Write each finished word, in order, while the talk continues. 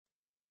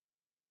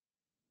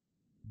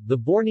The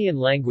Bornean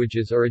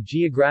languages are a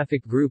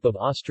geographic group of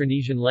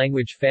Austronesian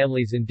language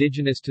families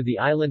indigenous to the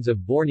islands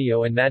of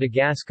Borneo and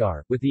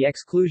Madagascar, with the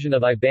exclusion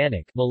of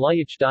Ibanic,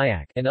 Malayic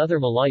Dayak, and other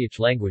Malayic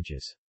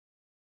languages.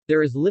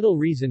 There is little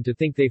reason to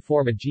think they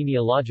form a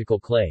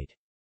genealogical clade.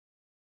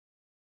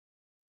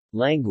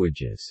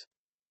 Languages.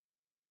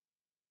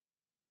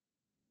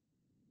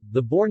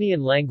 The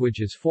Bornean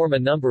languages form a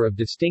number of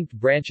distinct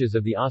branches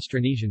of the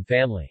Austronesian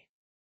family.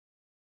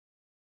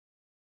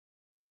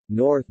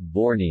 North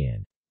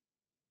Bornean.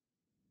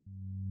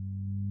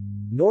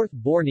 North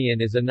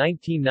Bornean is a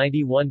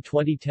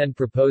 1991-2010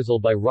 proposal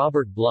by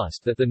Robert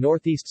Blust that the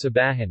Northeast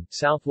Sabahan,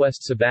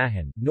 Southwest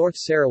Sabahan, North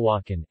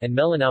Sarawakan, and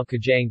Melanau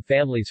Kajang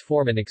families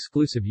form an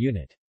exclusive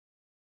unit.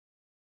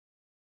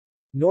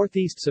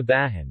 Northeast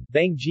Sabahan,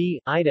 Bangji,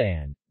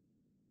 Idaan.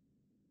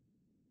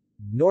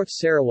 North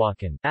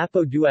Sarawakan,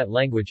 Apo Duat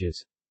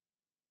languages.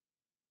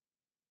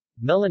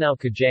 Melanau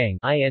Kajang,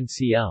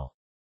 INCL.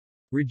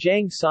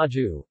 Rajang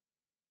Saju.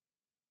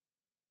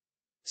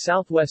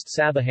 Southwest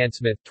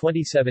Sabahansmith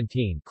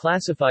 2017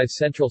 classifies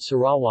Central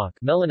Sarawak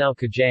Melanau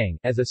Kajang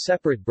as a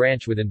separate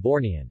branch within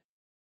Bornean.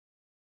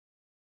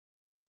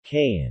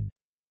 Kayan.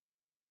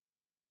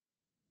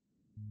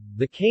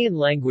 The Kayan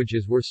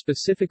languages were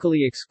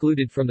specifically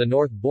excluded from the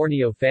North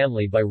Borneo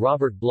family by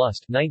Robert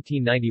Blust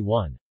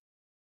 1991.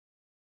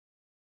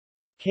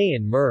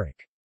 Kayan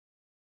Murik.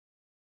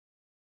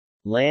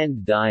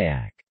 Land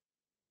Dayak.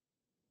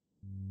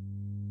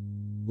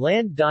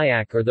 Land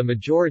Dayak are the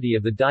majority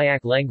of the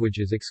Dayak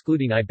languages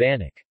excluding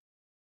Ibanic.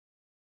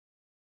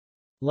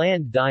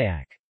 Land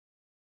Dayak.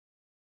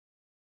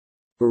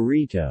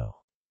 Burrito.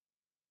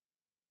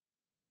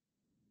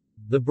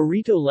 The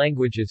Burrito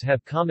languages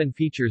have common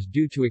features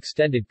due to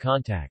extended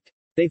contact.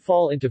 They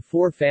fall into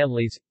four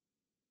families: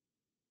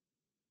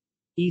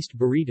 East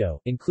Burrito,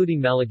 including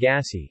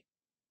Malagasy;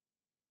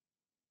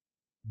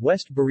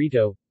 West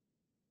Burrito;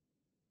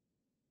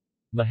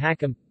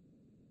 Mahakam;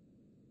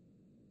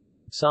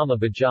 Sama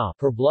Baja,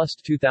 per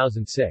Blust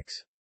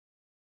 2006.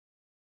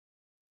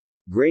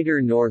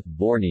 Greater North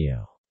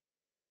Borneo.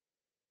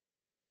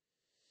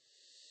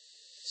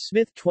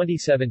 Smith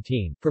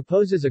 2017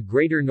 proposes a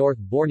Greater North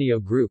Borneo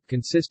group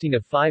consisting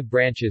of 5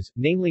 branches,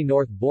 namely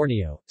North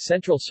Borneo,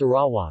 Central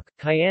Sarawak,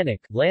 Kayanic,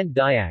 Land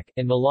Dayak,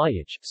 and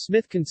Malayic.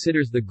 Smith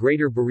considers the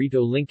Greater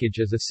Burrito linkage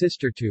as a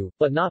sister to,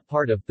 but not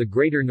part of, the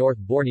Greater North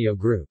Borneo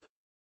group.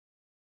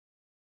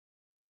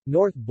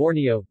 North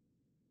Borneo.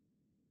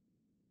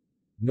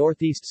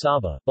 Northeast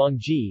Sabah,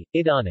 Bangji,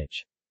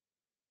 Idanich.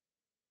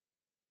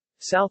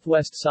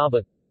 Southwest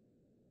Sabah.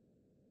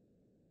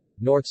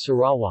 North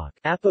Sarawak,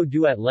 Apo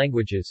Duat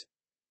languages.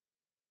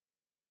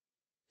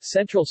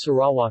 Central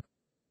Sarawak.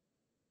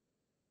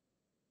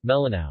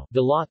 Melanau,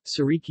 Dalat,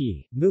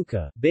 Sariki,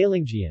 Muka,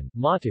 Balinggian,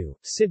 Matu,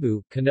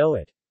 Cebu,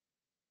 Kanoat.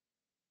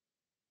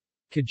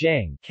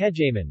 Kajang,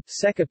 Kajaman,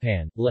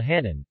 Sekapan,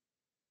 Lahanan.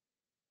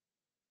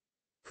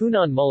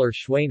 Punan Muller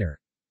Schwaner.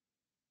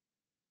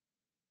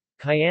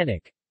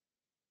 Kayanic.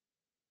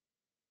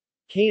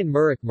 Kayan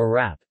Murik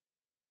Marap.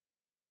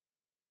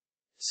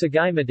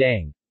 Sagay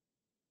Madang.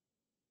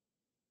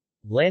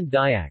 Land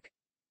Dayak.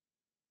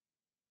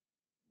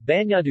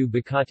 Banyadu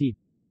Bikati.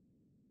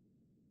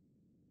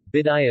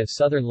 Bidaya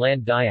Southern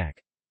Land Dayak.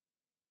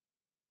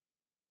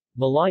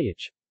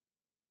 Malayic.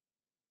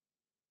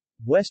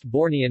 West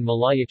Bornean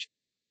Malayic.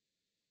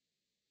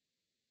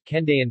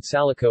 Kendayan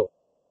Salako.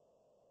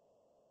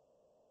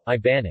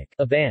 Ibanic,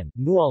 Aban,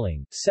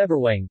 Mualing,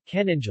 Seberwang,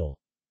 Keninjal.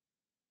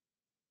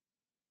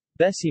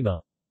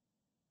 Besima.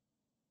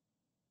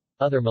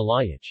 Other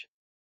Malayic.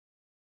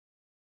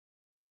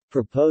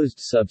 Proposed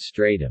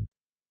substratum.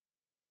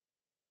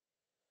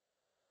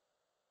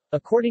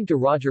 According to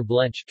Roger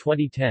Blench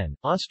 2010,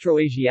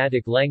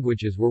 Austroasiatic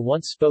languages were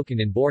once spoken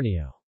in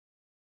Borneo.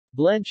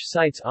 Blench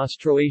cites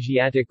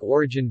Austroasiatic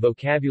origin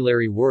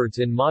vocabulary words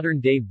in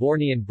modern-day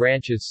Bornean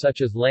branches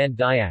such as Land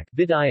Dayak,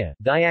 Bidaya,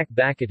 Dayak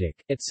Bakatik,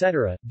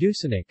 etc.,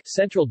 Dusanik,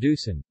 Central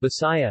Dusun,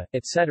 Bisaya,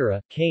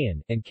 etc.,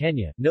 Kayan, and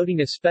Kenya,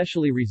 noting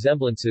especially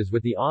resemblances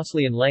with the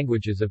Aslian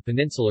languages of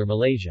peninsular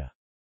Malaysia.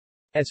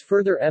 As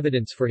further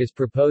evidence for his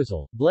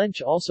proposal,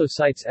 Blench also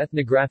cites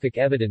ethnographic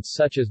evidence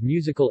such as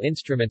musical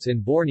instruments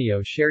in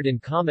Borneo shared in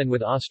common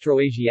with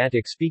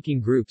Austroasiatic-speaking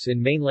groups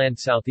in mainland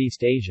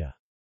Southeast Asia.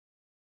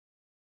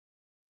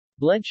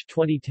 Blench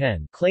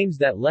 2010 claims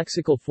that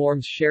lexical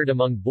forms shared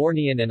among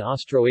Bornean and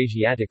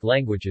Austroasiatic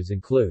languages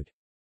include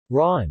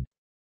Ra'an,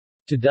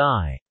 to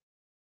die,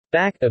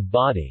 back of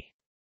body,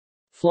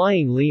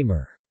 flying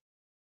lemur,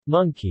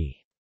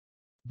 monkey,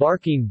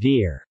 barking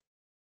deer,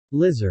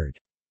 lizard,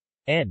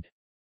 and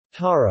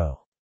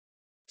taro.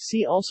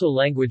 See also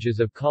Languages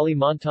of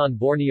Kalimantan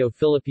Borneo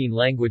Philippine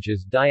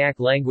languages Dayak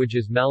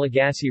languages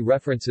Malagasy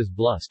references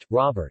Blust,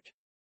 Robert.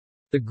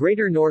 The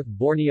Greater North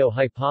Borneo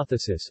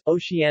Hypothesis,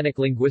 Oceanic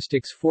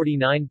Linguistics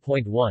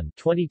 49.1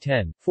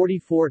 2010,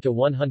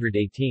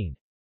 44-118.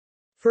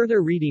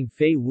 Further reading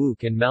Fei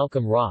Wook and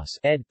Malcolm Ross,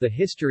 ed. The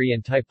History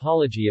and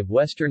Typology of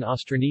Western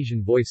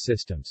Austronesian Voice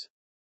Systems.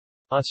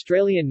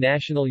 Australian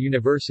National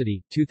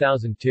University,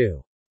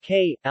 2002.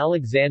 K.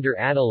 Alexander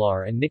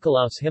Adelaar and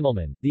Nicolaus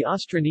Himmelmann, The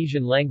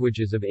Austronesian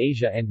Languages of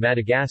Asia and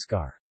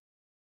Madagascar.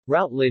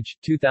 Routledge,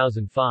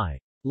 2005.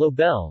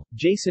 Lobel,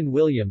 Jason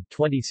William,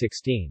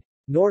 2016.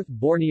 North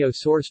Borneo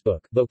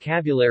Sourcebook,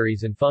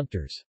 Vocabularies and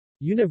Functors.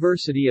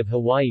 University of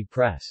Hawaii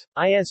Press.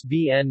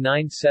 ISBN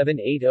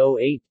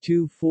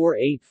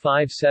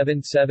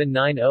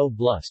 9780824857790.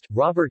 Blust,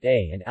 Robert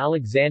A. and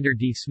Alexander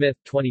D. Smith,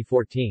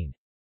 2014.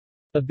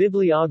 A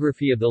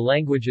Bibliography of the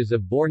Languages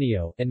of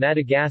Borneo and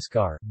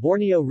Madagascar,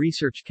 Borneo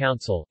Research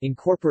Council,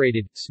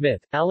 Incorporated,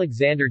 Smith,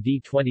 Alexander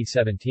D.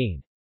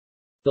 2017.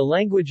 The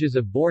Languages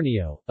of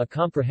Borneo, A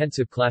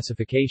Comprehensive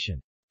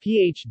Classification.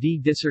 Ph.D.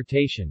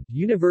 dissertation,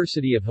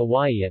 University of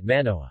Hawaii at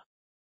Manoa.